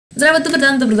Zdravo, dobar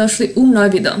dan, dobrodošli u novi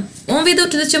video. U ovom videu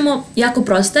čitat ćemo jako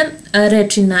proste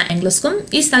reči na engleskom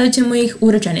i stavit ćemo ih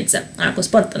u rečenice, onako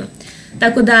spontano.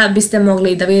 Tako da biste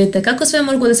mogli da vidite kako sve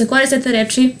mogu da se koriste te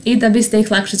reči i da biste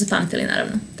ih lakše zapamtili,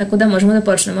 naravno. Tako da možemo da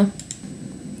počnemo.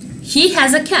 He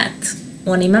has a cat.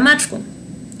 On ima mačku.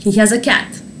 He has a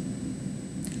cat.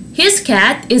 His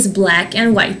cat is black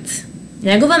and white.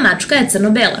 Njegova mačka je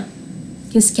crno-bela.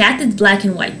 His cat is black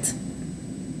and white.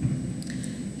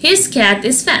 His cat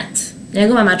is fat.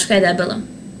 Njegova mačka je debela.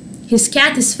 His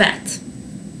cat is fat.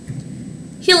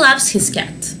 He loves his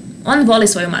cat. On voli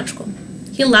svoju mačku.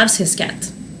 He loves his cat.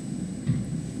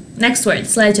 Next word,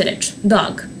 sljedeća reč.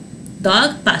 Dog. Dog,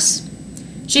 pas.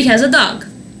 She has a dog.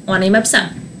 Ona ima psa.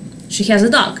 She has a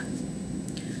dog.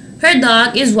 Her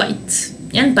dog is white.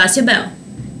 Njen pas je beo.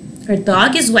 Her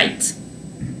dog is white.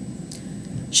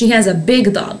 She has a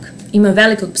big dog. Ima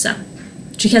velikog psa.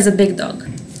 She has a big dog.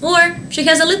 Or she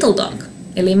has a little dog.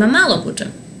 Ili ima malo kuće.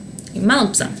 Ima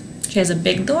malog psa. She has a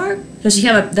big dog. Does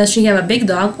she have a big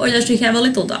dog or does she have a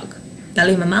little dog? Da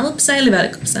li ima malog psa ili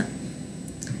velikog psa?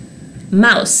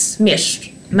 Mouse,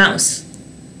 miš, mouse.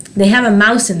 They have a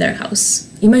mouse in their house.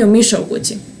 Imaju miša u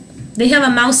kući. They have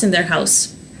a mouse in their house.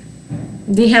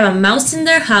 They have a mouse in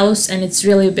their house and it's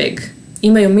really big.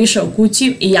 Imaju miša u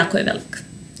kući i jako je velik.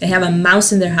 They have a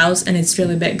mouse in their house and it's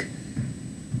really big.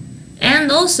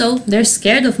 And also, they're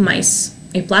scared of mice.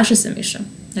 I plaše se miša.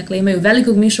 Dakle, imaju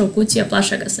velikog miša u kući, a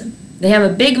plaše ga se. They have a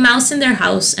big mouse in their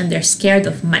house and they're scared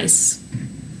of mice.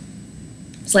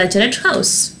 Sljedeća reč,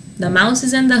 house. The mouse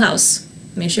is in the house.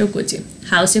 Miš je u kući.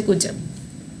 House je kuća.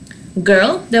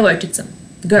 Girl, devojčica.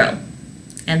 Girl.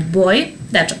 And boy,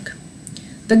 dečak.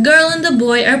 The girl and the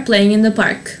boy are playing in the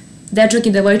park. Dečak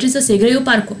i devojčica se igraju u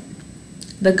parku.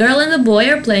 The girl and the boy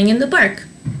are playing in the park.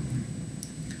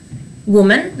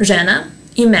 Woman, žena,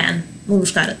 i man,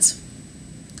 muškarac.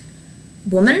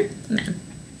 Woman, man.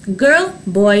 Girl,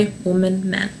 boy, woman,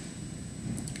 man.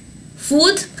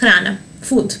 Food, hrana.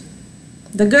 Food.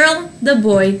 The girl, the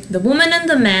boy, the woman and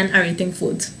the man are eating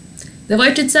food.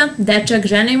 Devojčica, dečak,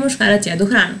 žena i muškarac jedu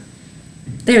hranu.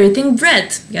 They're eating bread.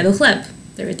 Jedu hleb.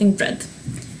 They're eating bread.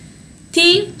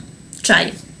 Tea,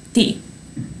 čaj. Tea.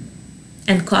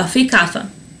 And coffee, kafa.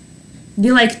 Do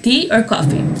you like tea or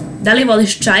coffee? Da li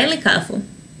voliš čaj ili kafu?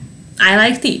 I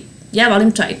like tea. Ja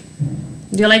volim čaj.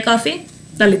 Do you like coffee?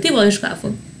 Da li ti voliš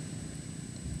kafu?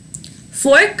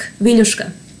 Fork, viljuška.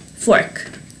 Fork.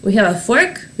 We have a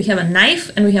fork, we have a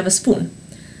knife and we have a spoon.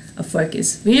 A fork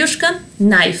is viljuška,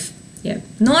 knife je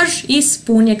nož i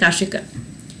spoon je kašika.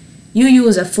 You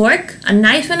use a fork, a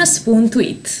knife and a spoon to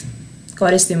eat.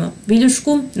 Koristimo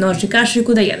viljušku, nož i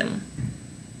kašiku da jedemo.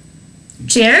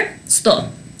 Chair, sto.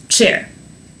 Chair.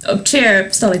 Chair,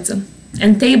 stolica.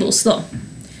 And table, sto.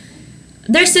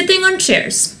 They're sitting on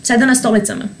chairs. Sede na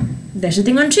stolicama. They're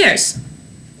sitting on chairs.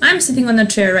 I'm sitting on a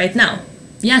chair right now.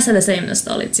 Ja sada sedim na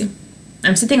stolici.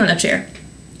 I'm sitting on a chair.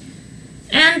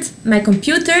 And my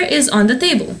computer is on the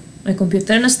table. My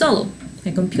computer je na stolu.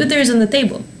 My computer is on the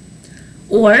table.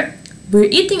 Or,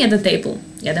 we're eating at the table.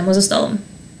 Jedemo za stolom.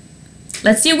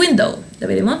 Let's see a window. Da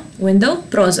vidimo. Window,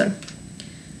 prozor.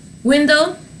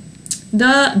 Window,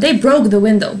 they broke the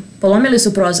window. Polomili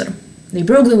su prozor. They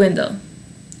broke the window.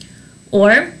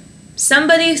 Or,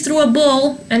 somebody threw a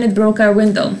ball and it broke our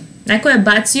window. Neko je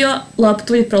bacio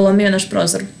loptu i prolomio naš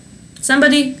prozor.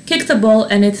 Somebody kicked a ball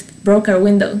and it broke our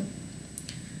window.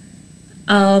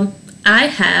 I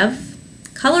have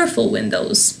colorful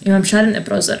windows. Imam šarene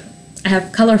prozor. I have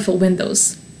colorful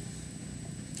windows.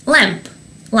 Lamp.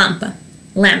 Lampa.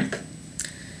 Lamp.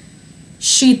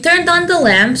 She turned on the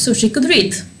lamp so she could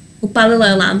read. Upalila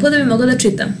je lampu da bi mogla da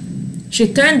čita.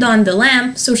 She turned on the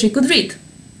lamp so she could read.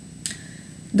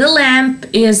 The lamp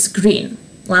is green.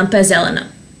 Lampa je zelena.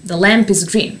 The lamp is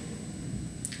green.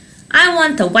 I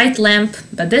want a white lamp,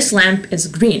 but this lamp is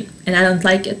green and I don't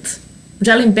like it.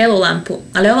 Želim belu lampu,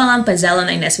 ali ova lampa je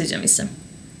zelena i ne sviđa mi se.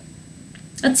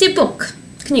 Let's see book.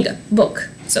 Knjiga. Book.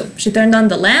 So, she turned on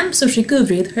the lamp so she could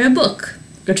read her book.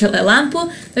 Uključila je lampu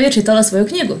da bi je čitala svoju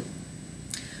knjigu.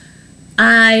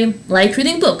 I like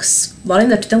reading books. Volim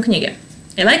da čitam knjige.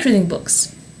 I like reading books.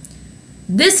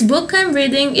 This book I'm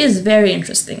reading is very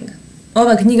interesting.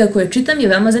 Ova knjiga koju čitam je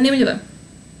veoma zanimljiva.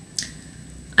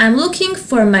 I'm looking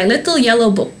for my little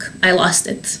yellow book. I lost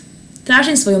it.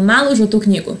 Tražim svoju malu žutu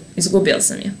knjigu. Izgubio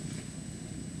sam je.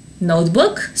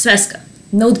 Notebook, sveska.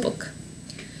 Notebook.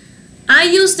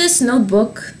 I use this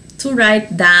notebook to write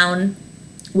down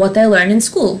what I learned in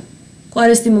school.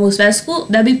 Koristim ovu svesku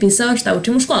da bi pisao šta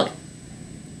učim u školi.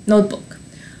 Notebook.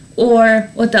 Or,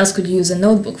 what else could you use a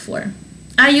notebook for?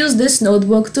 I use this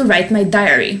notebook to write my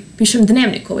diary. Pišem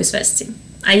dnevnik u ovoj svesci.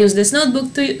 I use this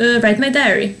notebook to write my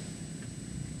diary.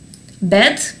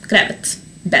 Bed, krevet.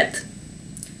 Bed.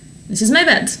 This is my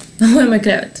bed. Ovo je moj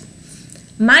krevet.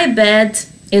 My bed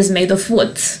is made of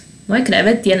wood. Moj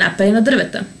krevet je napravljen od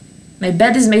drveta. My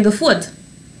bed is made of wood.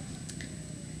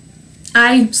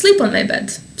 I sleep on my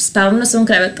bed. Spavam na svom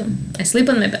krevetu. I sleep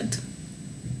on my bed.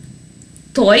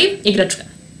 Toy, igračka.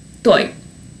 Toy.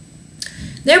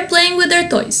 They're playing with their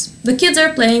toys. The kids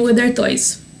are playing with their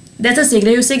toys. Deca se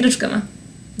igraju sa igračkama.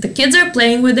 The kids are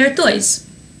playing with their toys.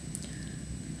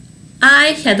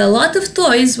 I had a lot of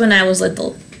toys when I was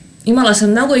little. Imala sam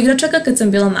mnogo igračaka kad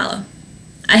sam bila mala.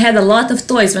 I had a lot of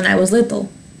toys when I was little.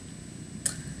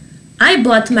 I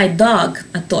bought my dog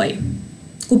a toy.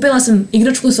 Kupila sam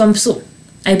igračku svom psu.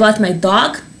 I bought my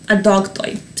dog a dog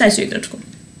toy. Pseću igračku.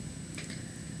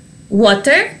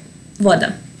 Water,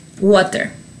 voda. Water.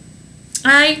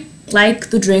 I like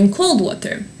to drink cold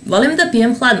water. Volim da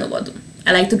pijem hladnu vodu.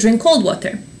 I like to drink cold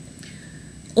water.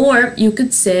 Or you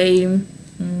could say,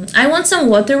 I want some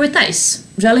water with ice.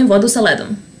 Želim vodu sa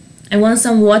ledom. I want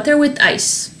some water with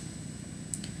ice.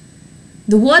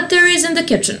 The water is in the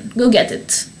kitchen. Go get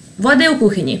it. Voda je u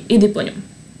kuhinji. Idi po nju.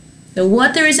 The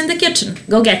water is in the kitchen.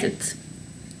 Go get it.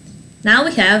 Now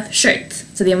we have shirt.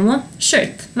 Sad imamo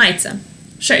shirt. Majica.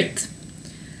 Shirt.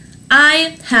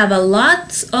 I have a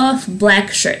lot of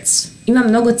black shirts. Imam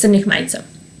mnogo crnih majica.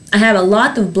 I have a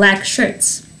lot of black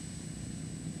shirts.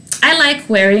 I like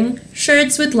wearing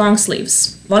shirts with long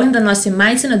sleeves. Volim da nosim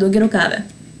majice na duge rukave.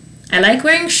 I like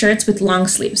wearing shirts with long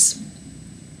sleeves.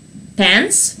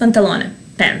 Pants, pantalone.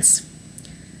 Pants.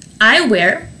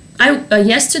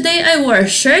 Yesterday I wore a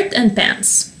shirt and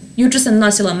pants. Juče sam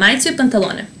nosila majicu I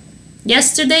pantalone.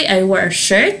 Yesterday I wore a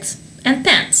shirt and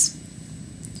pants.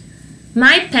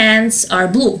 My pants are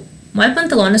blue. Moje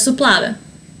pantalone su plave.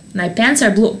 My pants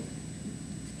are blue.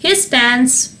 His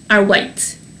pants are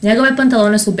white. Njegove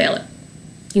pantalone su bele.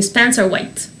 His pants are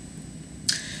white.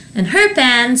 And her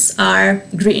pants are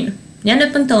green.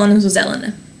 Njene pantalone su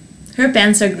zelene. Her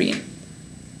pants are green.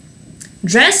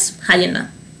 Dress, haljina.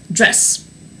 Dress.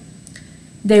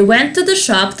 They went to the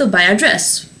shop to buy a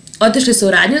dress. Otišli su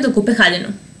u radnju da kupe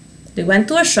haljinu. They went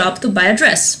to a shop to buy a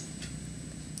dress.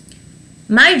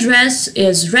 My dress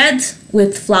is red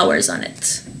with flowers on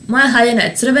it. Moja haljina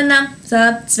je crvena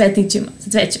sa cvetićima, sa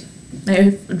cvećem.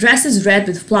 My dress is red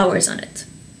with flowers on it.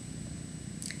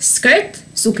 Skirt,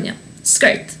 suknja.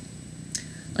 Skirt.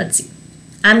 Let's see.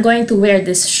 I'm going to wear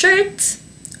this shirt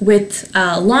with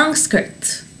a long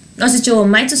skirt. Nosit ću ovu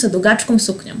majicu sa dugačkom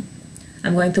suknjom.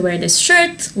 I'm going to wear this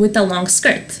shirt with a long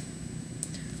skirt.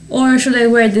 Or should I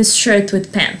wear this shirt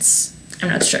with pants? I'm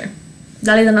not sure.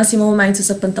 Da li da nosim ovu majicu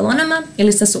sa pantalonama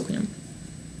ili sa suknjom?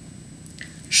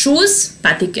 Shoes,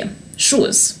 patike.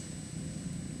 Shoes.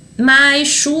 My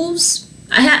shoes,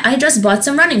 I just bought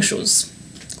some running shoes.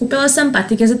 Kupila sam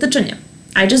patike za trčanje.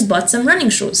 I just bought some running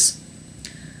shoes.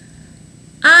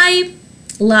 I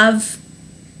love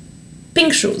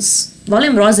pink shoes.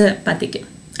 Volim roze patike.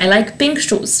 I like pink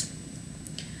shoes.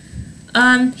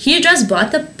 He just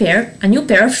bought a new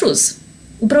pair of shoes.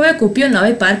 Upravo je kupio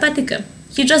novi par patika.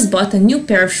 He just bought a new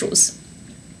pair of shoes.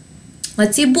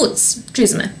 Let's see, boots,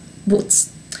 čizme, boots.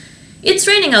 It's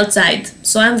raining outside,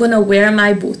 so I'm gonna wear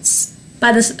my boots.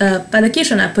 Pada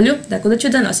kiša na polju, tako da ću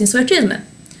da nosim svoje čizme.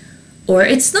 Or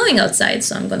it's snowing outside,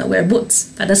 so I'm gonna wear boots.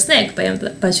 Pada sneg,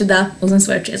 pa ću da uzmem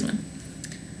svoje čizme.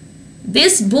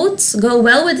 These boots go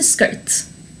well with the skirt.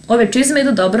 Ove čizme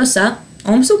idu dobro sa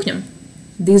ovom suknjom.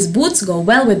 These boots go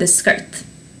well with the skirt.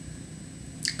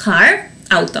 Car,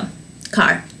 auto.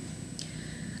 Car.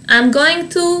 I'm going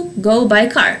to go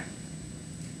by car.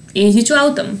 Ići ću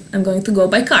autom. I'm going to go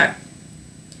by car.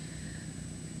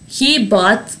 He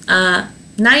bought a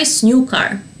nice new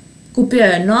car. Kupio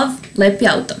je nov, lepi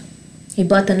auto. He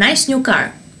bought a nice new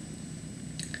car.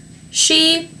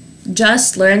 She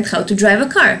just learned how to drive a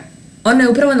car. Ona je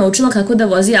upravo naučila kako da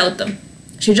vozi auto.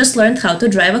 She just learned how to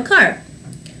drive a car.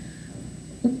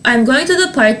 I'm going to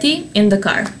the party in the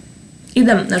car.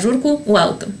 Idem na žurku u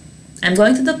auto. I'm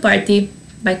going to the party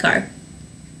by car.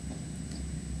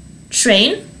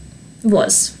 Train,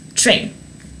 voz. Train.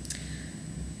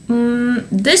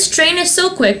 This train is so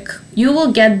quick, you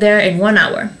will get there in 1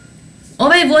 hour.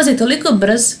 Ovaj voz je toliko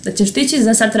brz da ćeš stići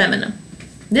za sat vremena.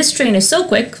 This train is so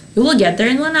quick, you will get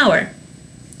there in 1 hour.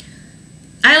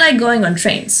 I like going on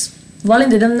trains. Volim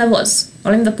da idem na voz.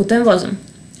 Volim da putujem vozom.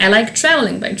 I like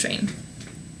traveling by train.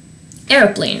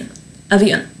 Airplane,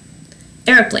 avion.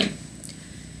 Airplane.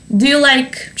 Do you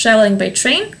like traveling by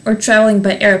train or traveling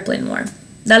by airplane more?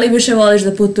 Da li više voliš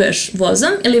da putuješ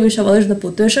vozom ili više voliš da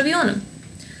putuješ avionom?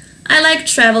 I like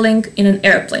traveling in an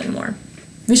airplane more.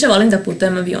 Više volim da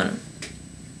putujem avionom.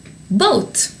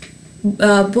 Boat.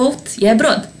 Boat je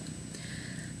brod.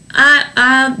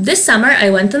 This summer I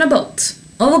went on a boat.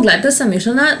 Ovog leta sam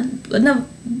išla na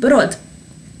brod.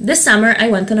 This summer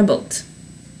I went on a boat.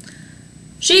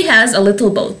 She has a little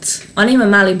boat. Ona ima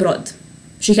mali brod.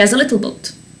 She has a little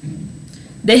boat.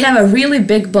 They have a really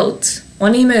big boat.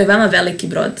 Oni imaju veoma veliki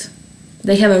brod.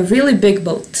 They have a really big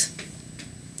boat.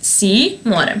 Sea,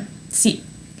 more. Sea.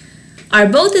 Our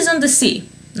boat is on the sea.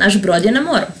 Naš brod je na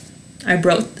moru.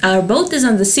 Our boat is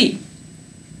on the sea.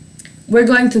 We're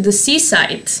going to the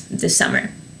seaside this summer.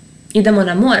 Idemo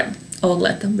na more ovog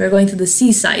leta. We're going to the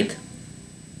seaside.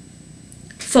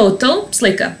 Photo,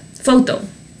 slika. Photo.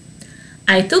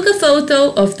 I took a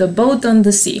photo of the boat on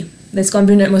the sea. Da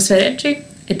iskombinujemo sve reči.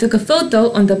 I took a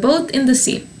photo on the boat in the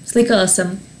sea. Slikala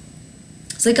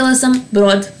sam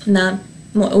brod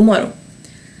u moru.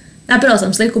 Napravila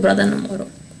sam sliku broda na moru.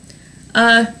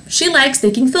 She likes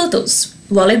taking photos.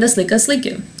 Voli da slika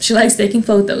slike. She likes taking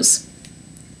photos.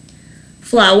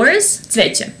 Flowers,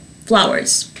 cveće.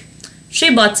 Flowers.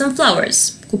 She bought some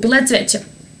flowers. Kupila je cveće.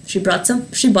 She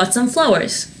bought some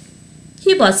flowers.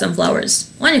 He bought some flowers.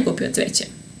 On je kupio cveće.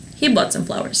 He bought some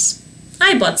flowers.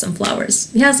 I bought some flowers.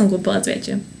 Ja sam kupila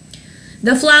cveće.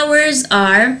 The flowers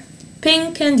are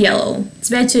pink and yellow.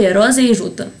 Cveće je roze i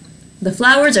žuto. The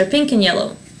flowers are pink and yellow.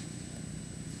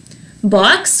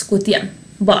 Box, kutija.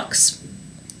 Box.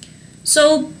 So,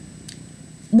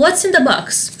 what's in the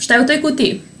box? Šta je u toj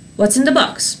kutiji? What's in the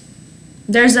box?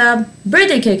 There's a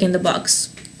birthday cake in the box.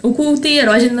 U kutiji je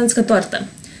rođendanska torta.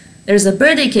 There's a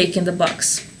birthday cake in the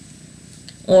box.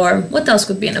 Or, what else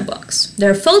could be in a box?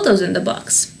 There are photos in the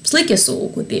box. Slike su u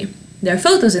kutiji. There are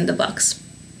photos in the box.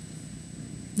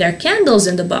 There are candles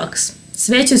in the box.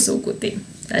 Sveće su u kutiji.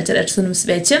 Sada će reći su nam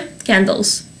sveće.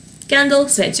 Candles. Candle,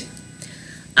 sveće.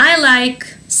 I like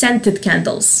scented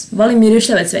candles. Volim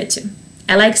mirišljave cveće.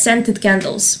 I like scented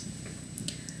candles.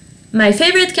 My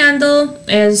favorite candle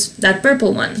is that purple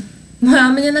one. Moja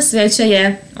omiljena sveća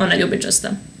je ona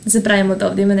ljubičasta. Se pravimo da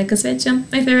ovdje ima neka sveća.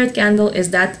 My favorite candle is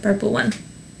that purple one.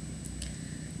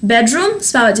 Bedroom,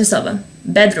 spavaća soba.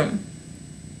 Bedroom.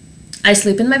 I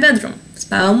sleep in my bedroom.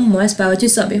 Spavam u moje spavaćoj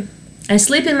sobi. I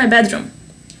sleep in my bedroom.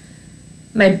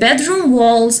 My bedroom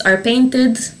walls are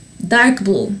painted dark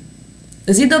blue.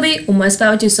 Zidovi u moje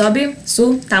spavaćoj sobi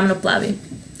su tamno plavi.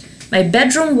 My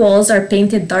bedroom walls are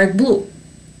painted dark blue.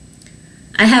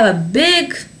 I have a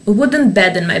big wooden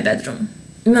bed in my bedroom.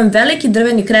 Imam veliki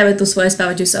drveni krevet u svojoj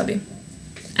spavaćoj sobi.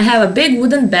 I have a big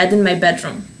wooden bed in my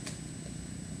bedroom.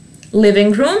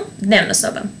 Living room, dnevna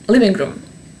soba. Living room.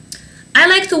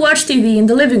 I like to watch TV in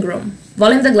the living room.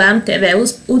 Volim da gledam TV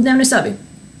u dnevnoj sobi.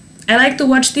 I like to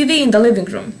watch TV in the living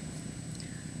room.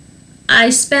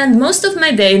 I spend most of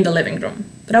my day in the living room.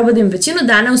 Provodim većinu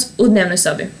dana u dnevnoj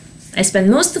sobi. I spend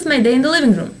most of my day in the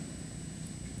living room.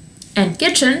 And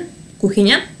kitchen,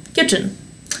 kuhinja, kitchen.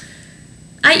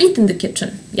 I eat in the kitchen.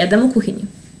 Jedem u kuhinji.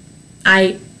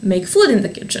 I make food in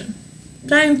the kitchen.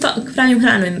 Pravim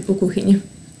hranu u kuhinji.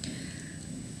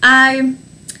 I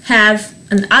have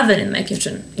an oven in my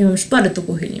kitchen. Imam šporet u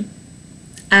kuhinji.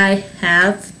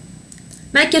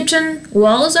 My kitchen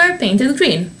walls are painted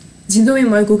green. Zidovi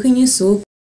moje kuhinji su